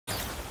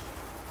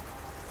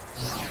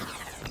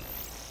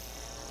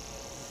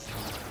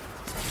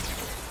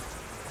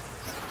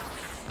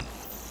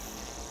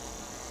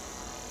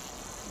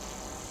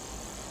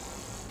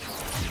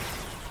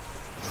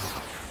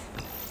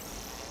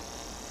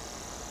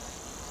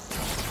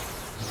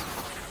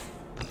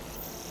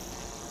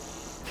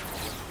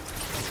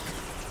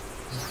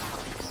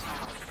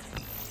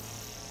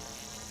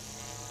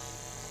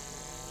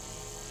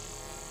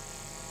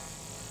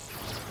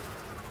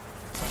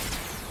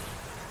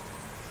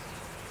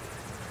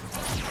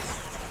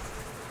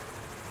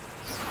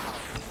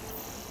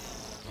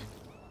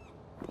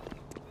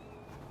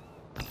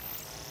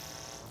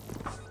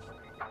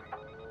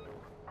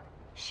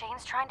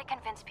Shane's trying to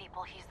convince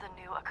people he's the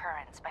new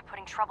occurrence by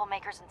putting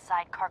troublemakers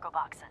inside cargo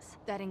boxes.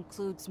 That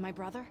includes my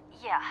brother?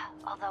 Yeah,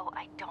 although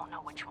I don't know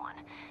which one.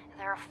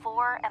 There are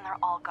 4 and they're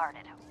all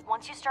guarded.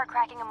 Once you start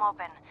cracking them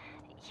open,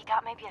 you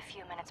got maybe a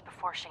few minutes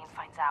before Shane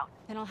finds out.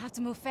 Then I'll have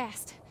to move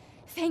fast.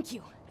 Thank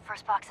you.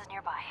 First box is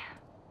nearby.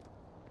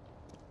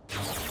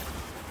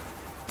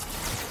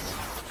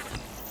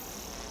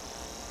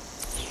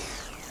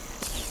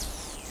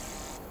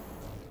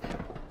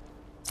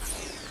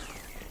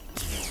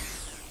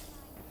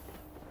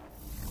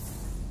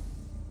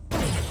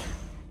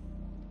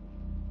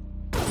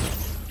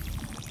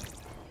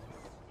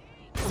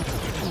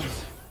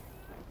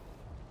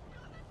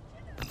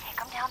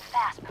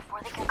 Fast before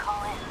they can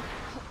call in.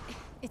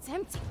 It's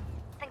empty.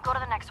 Then go to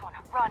the next one.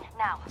 Run,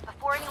 now.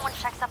 Before anyone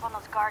checks up on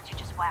those guards you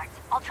just whacked.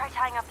 I'll try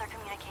tying up their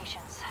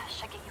communications.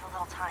 Should get you a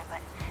little time, but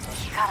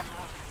you gotta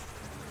move.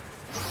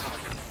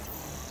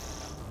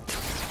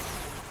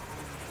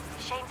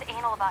 Shane's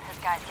anal about his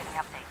guys getting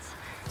updates.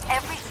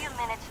 Every few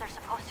minutes they're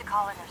supposed to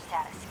call in their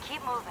status.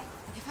 Keep moving.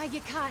 If I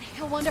get caught,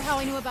 he'll wonder how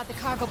I knew about the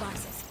cargo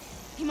boxes.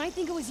 He might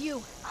think it was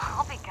you.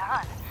 I'll be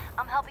gone.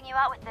 I'm helping you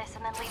out with this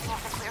and then leaving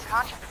with a clear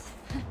conscience.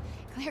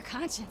 Clear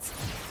conscience.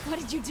 What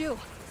did you do?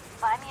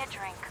 Buy me a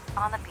drink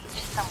on the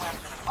beach somewhere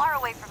far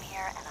away from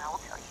here, and I will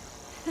tell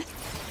you.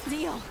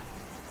 Deal.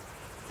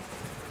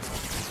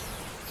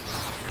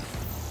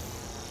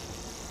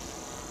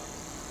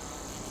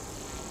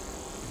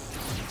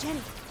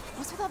 Jenny,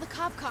 what's with all the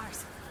cop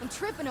cars? I'm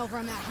tripping over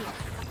them out here.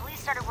 The police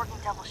started working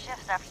double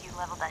shifts after you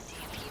leveled that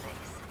DMP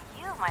base.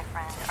 You, my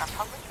friend, are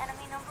public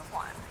enemy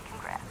 #1.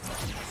 Congrats.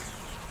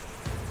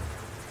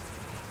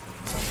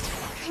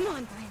 Come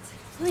on, Brent.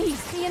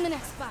 Please, be in the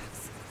next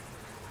box.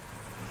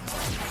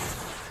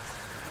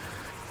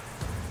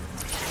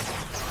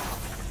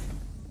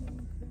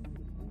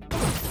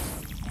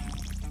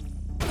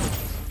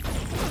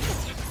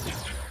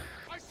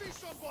 I see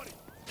somebody!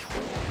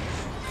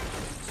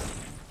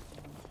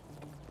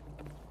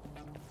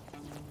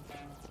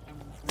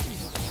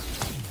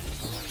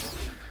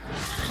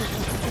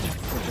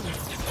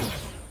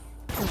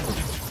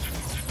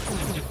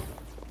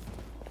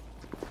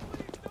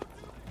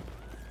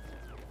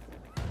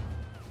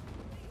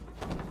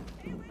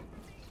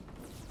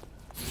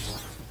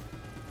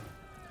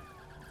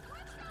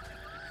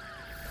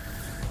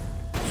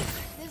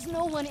 There's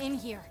no one in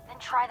here. Then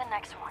try the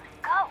next one.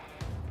 Go!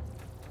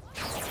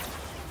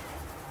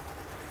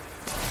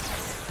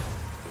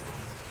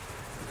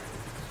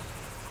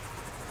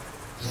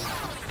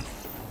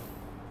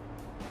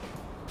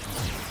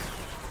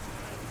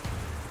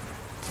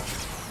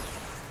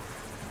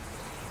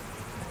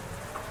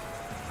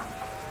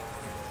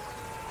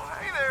 Well,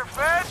 hey there,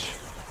 Fetch.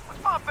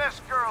 What's my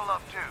best girl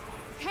up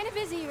to? Kinda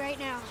busy right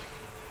now.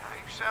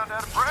 You sound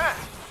out of breath.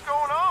 What's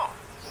going on?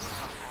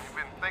 You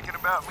been thinking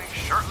about me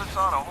shirtless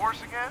on a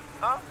horse again,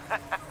 huh? I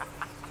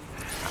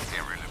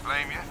can't really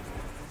blame you.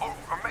 Or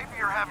maybe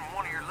you're having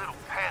one of your little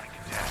panic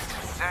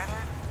attacks. Is that it,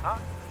 huh?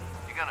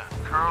 You gonna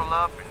curl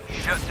up and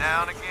shut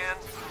down again?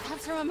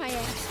 Have some on my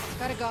ass.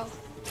 Gotta go.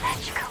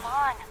 Fetch, come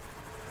on.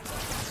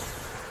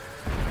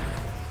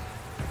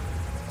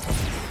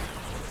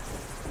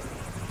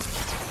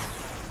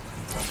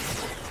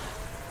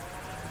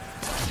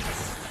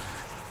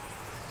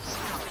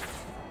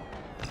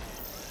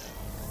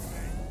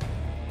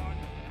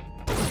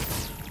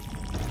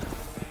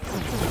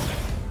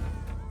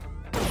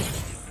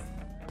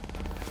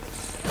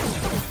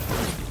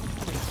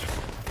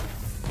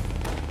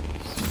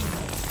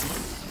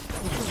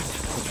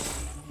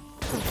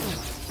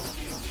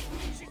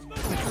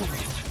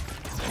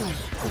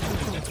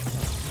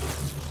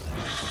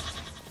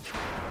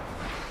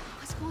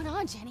 What's going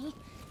on, Jenny?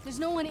 There's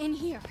no one in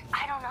here.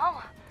 I don't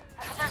know.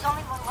 There's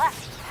only one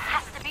left. He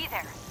has to be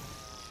there.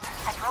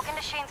 I broke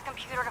into Shane's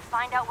computer to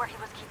find out where he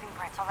was keeping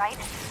Brent, all right?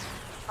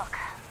 Look,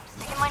 I'm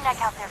sticking my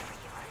neck out there for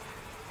you.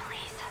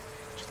 Please,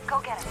 just go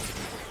get him.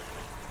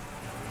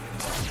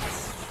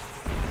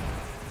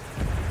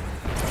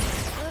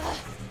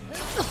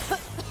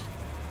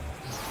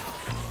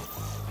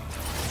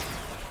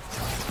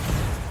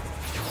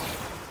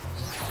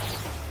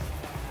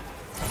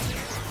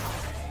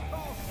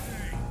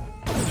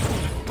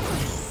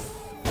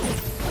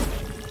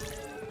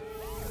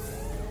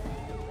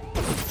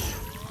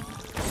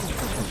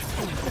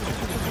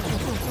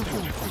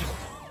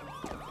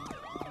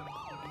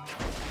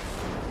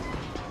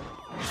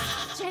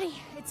 Jenny,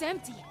 it's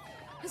empty.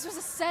 This was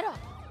a setup.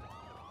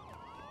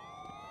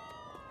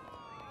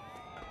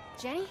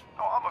 Jenny?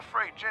 Oh, I'm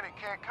afraid Jenny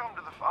can't come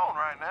to the phone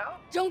right now.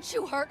 Don't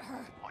you hurt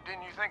her. Well,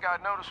 didn't you think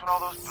I'd notice when all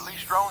those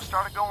police drones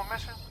started going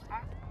missing?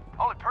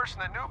 Only person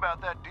that knew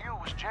about that deal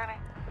was Jenny.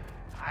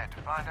 I had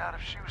to find out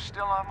if she was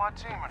still on my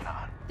team or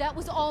not. That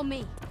was all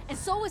me. And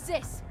so was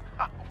this.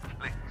 Oh,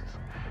 please.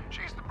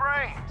 She's the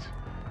brains.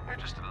 You're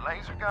just a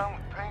laser gun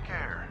with pink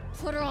hair.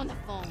 Put her on the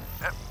phone.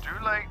 Yep,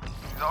 too late.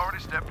 She's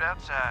already stepped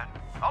outside.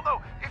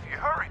 Although, if you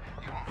hurry,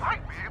 you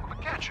might be able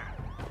to catch her.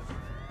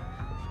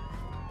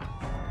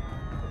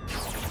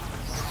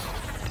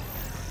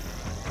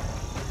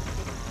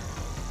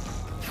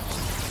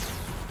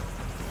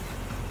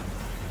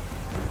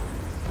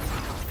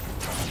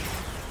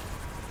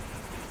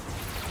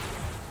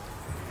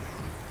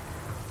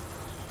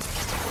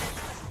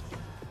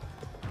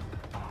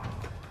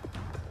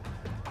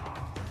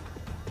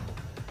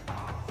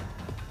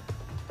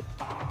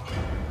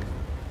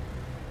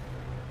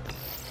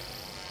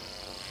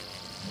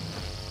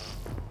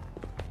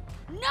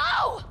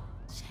 No!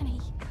 Jenny.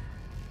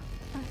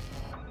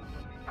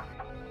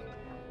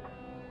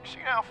 See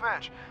now,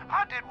 Fetch,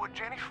 I did what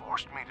Jenny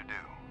forced me to do.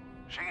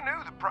 She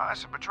knew the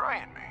price of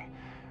betraying me.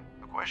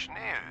 The question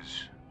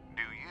is,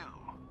 do you?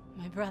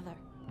 My brother.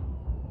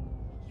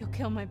 You'll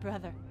kill my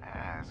brother.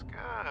 That's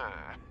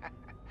good.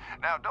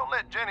 Now, don't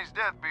let Jenny's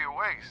death be a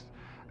waste.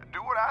 Do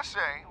what I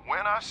say,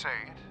 when I say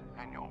it,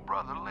 and your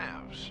brother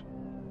lives.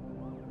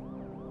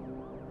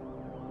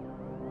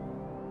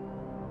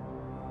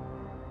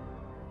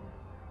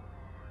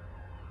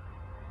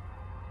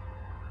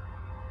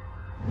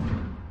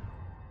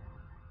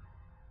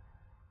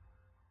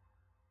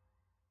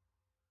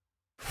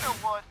 You know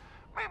what?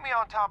 Meet me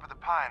on top of the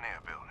Pioneer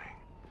Building.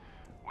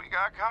 We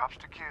got cops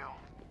to kill.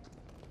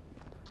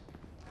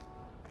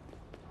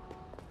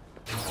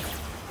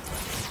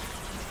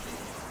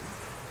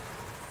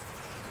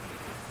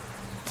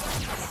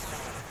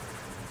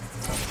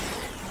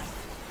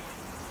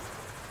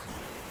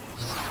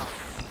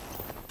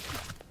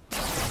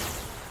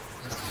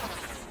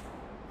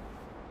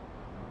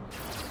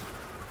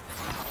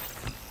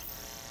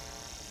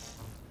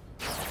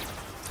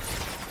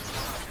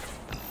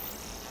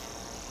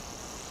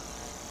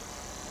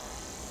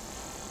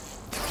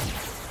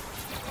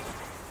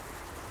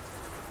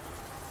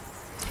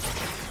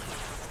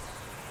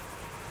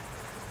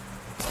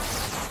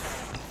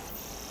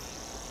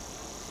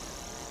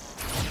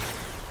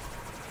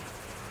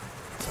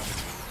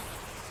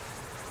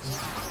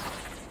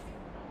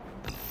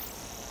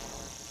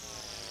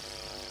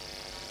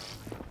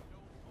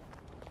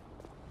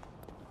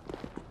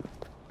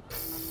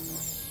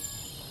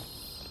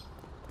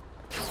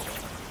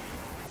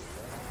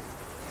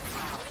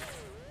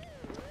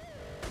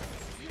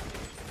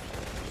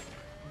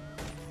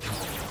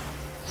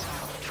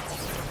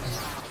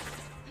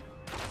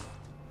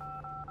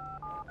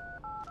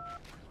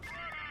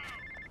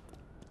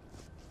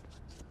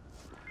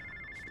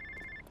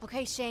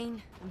 Okay,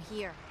 Shane, I'm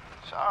here.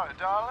 Sorry,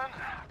 darling.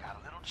 I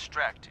got a little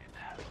distracted.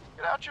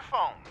 Get out your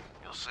phone.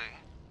 You'll see.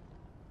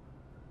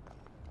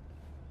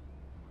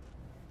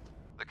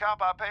 The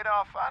cop I paid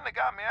off finally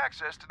got me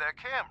access to their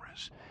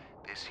cameras.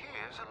 This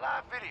here's a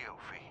live video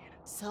feed.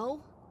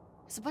 So?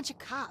 There's a bunch of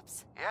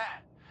cops.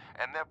 Yeah,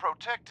 and they're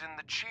protecting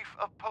the chief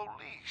of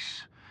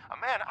police. A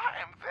man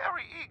I am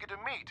very eager to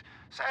meet.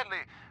 Sadly,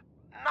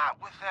 not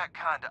with that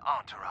kind of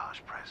entourage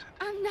present.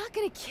 I'm not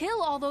gonna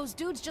kill all those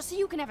dudes just so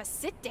you can have a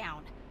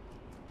sit-down.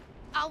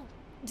 I'll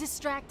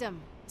distract them.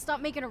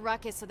 Stop making a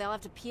ruckus so they'll have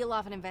to peel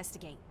off and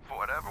investigate.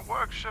 Whatever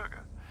works,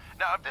 sugar.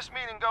 Now, if this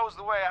meeting goes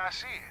the way I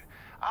see it,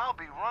 I'll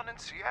be running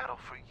Seattle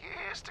for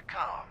years to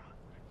come.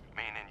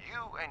 Meaning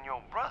you and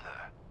your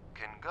brother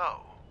can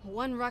go.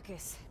 One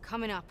ruckus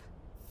coming up.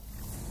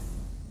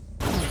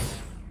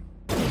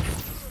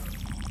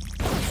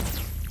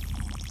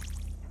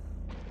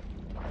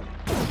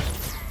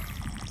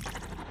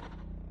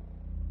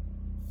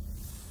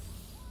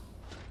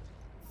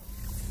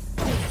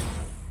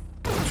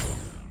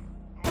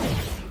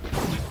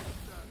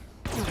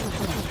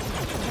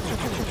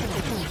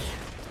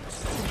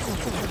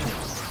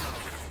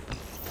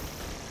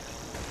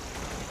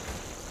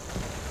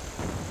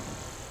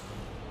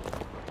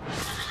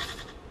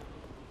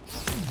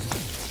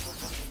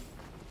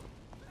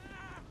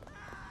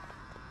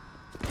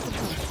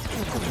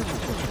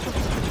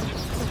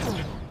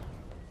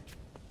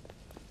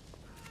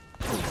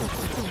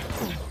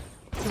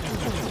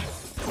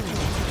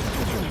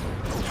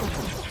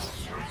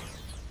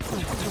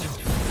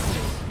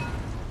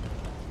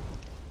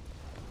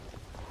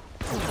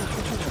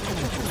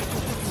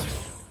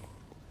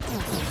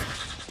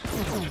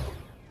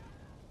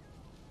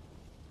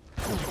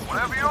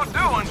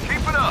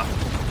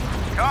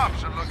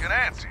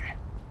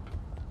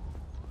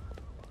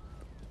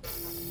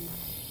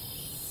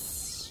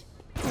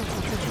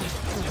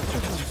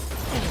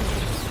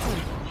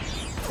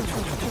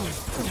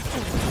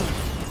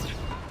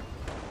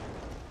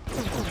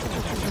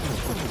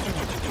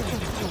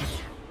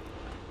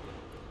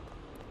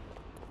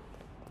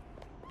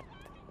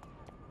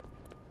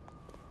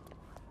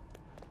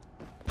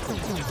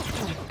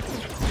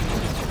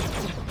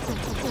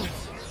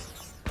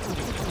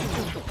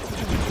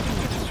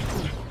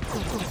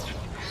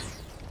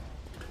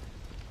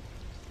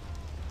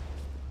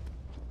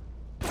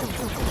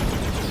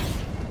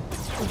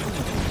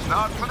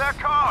 starting for their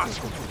cars.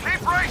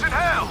 Keep raising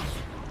hell!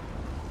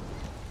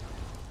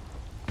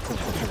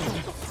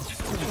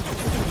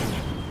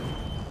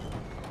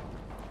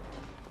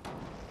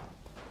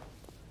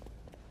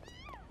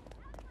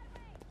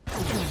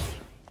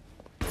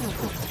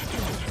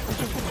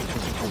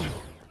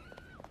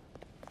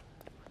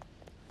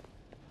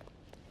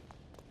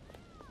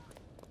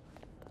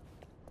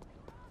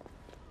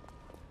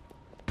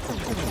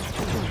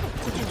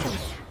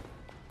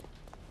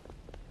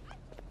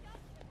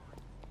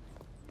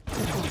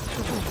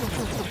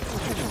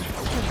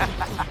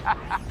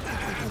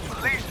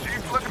 Police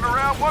chief looking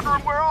around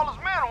wondering where all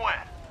his men went.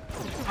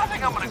 I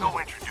think I'm gonna go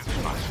introduce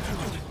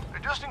myself.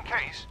 Just in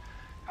case,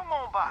 come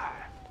on by.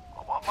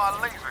 I want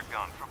my laser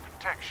gun for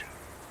protection.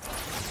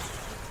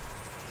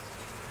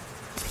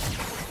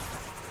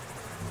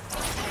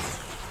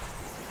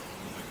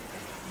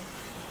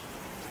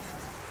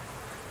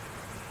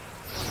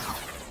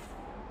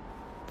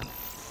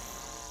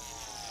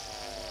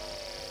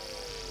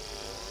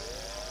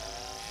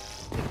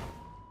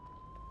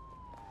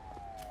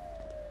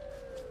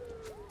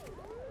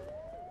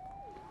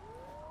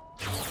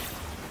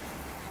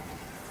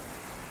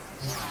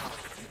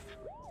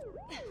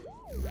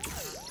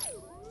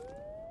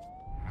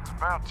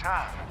 About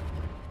time.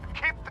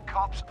 Keep the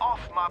cops off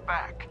my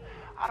back.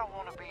 I don't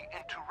want to be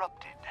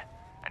interrupted.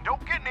 And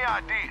don't get any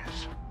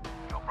ideas.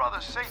 Your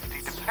brother's safety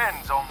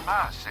depends on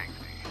my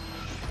safety.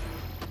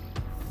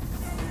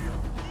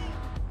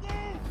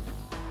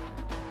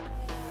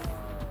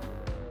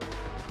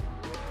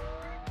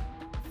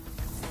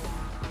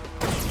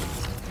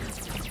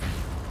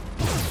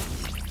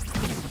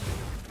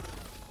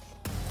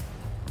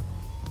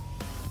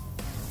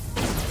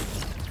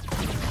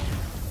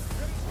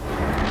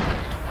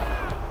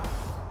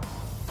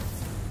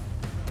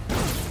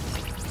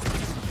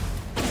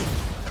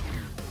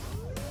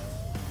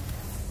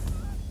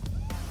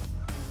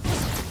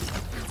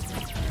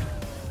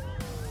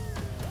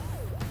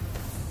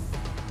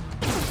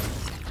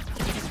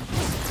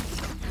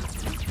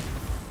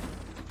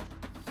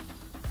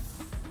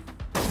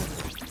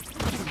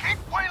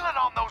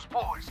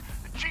 Boys,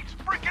 the chief's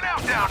freaking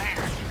out down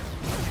here.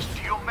 This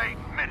deal made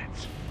in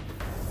minutes.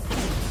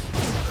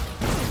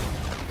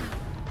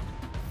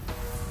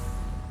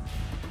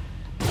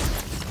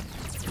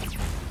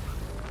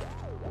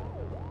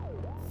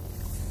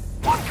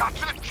 One got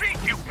to the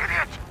chief, you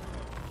idiot!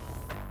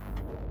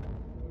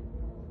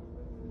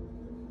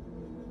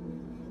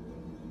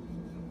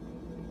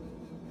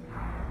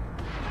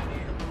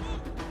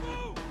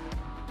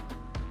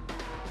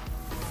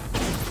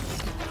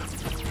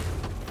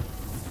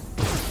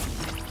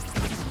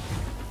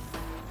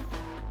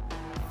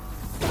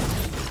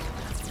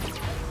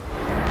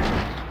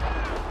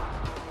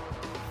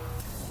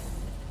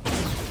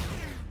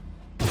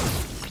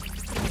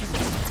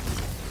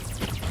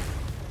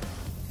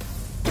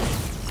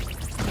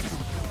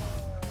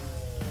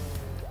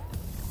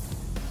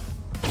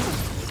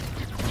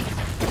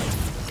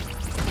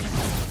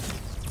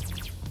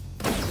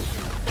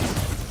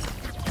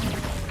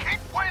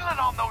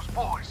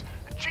 Boys,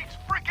 the chief's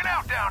freaking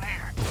out down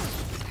here.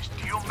 This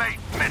deal made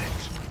in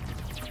minutes.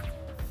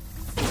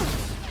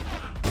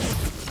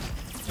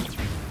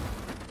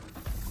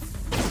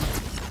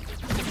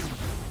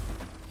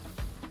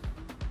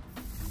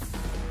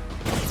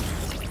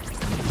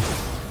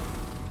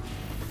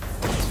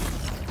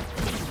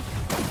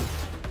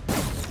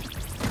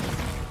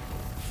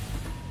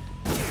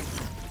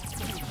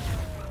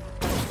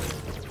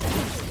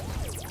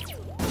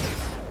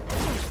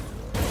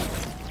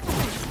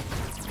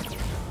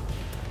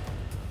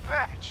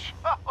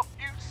 Oh,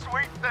 you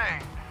sweet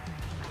thing.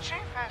 The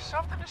chief has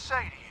something to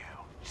say to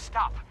you.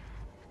 Stop.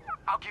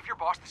 I'll give your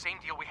boss the same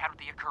deal we had with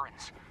the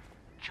occurrence.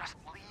 Just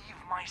leave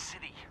my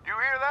city. You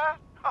hear that?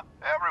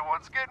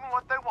 Everyone's getting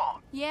what they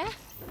want. Yeah?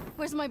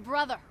 Where's my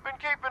brother? Been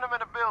keeping him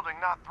in a building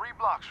not 3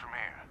 blocks from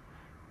here.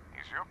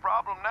 He's your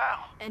problem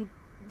now. And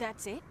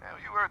that's it? Well,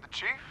 you heard the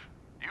chief.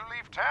 You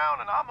leave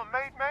town and I'm a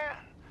made man.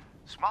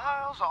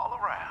 Smiles all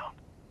around.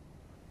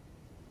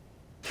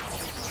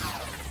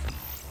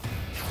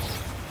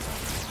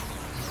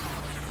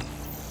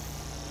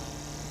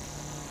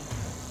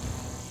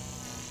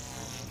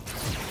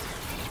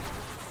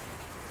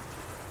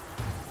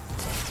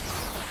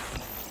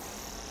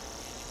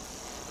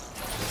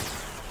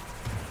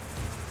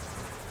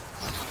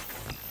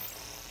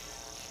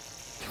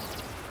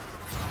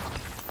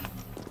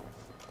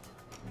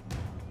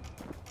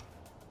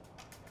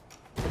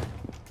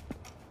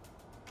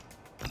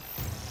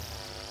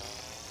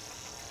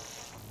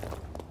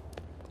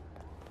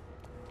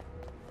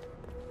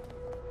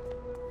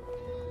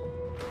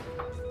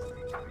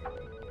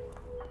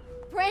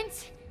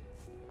 Brent?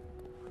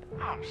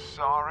 I'm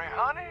sorry,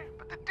 honey,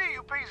 but the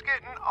DUP's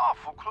getting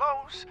awful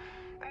close.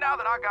 And now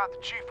that I got the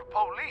chief of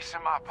police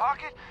in my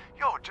pocket,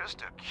 you're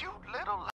just a cute little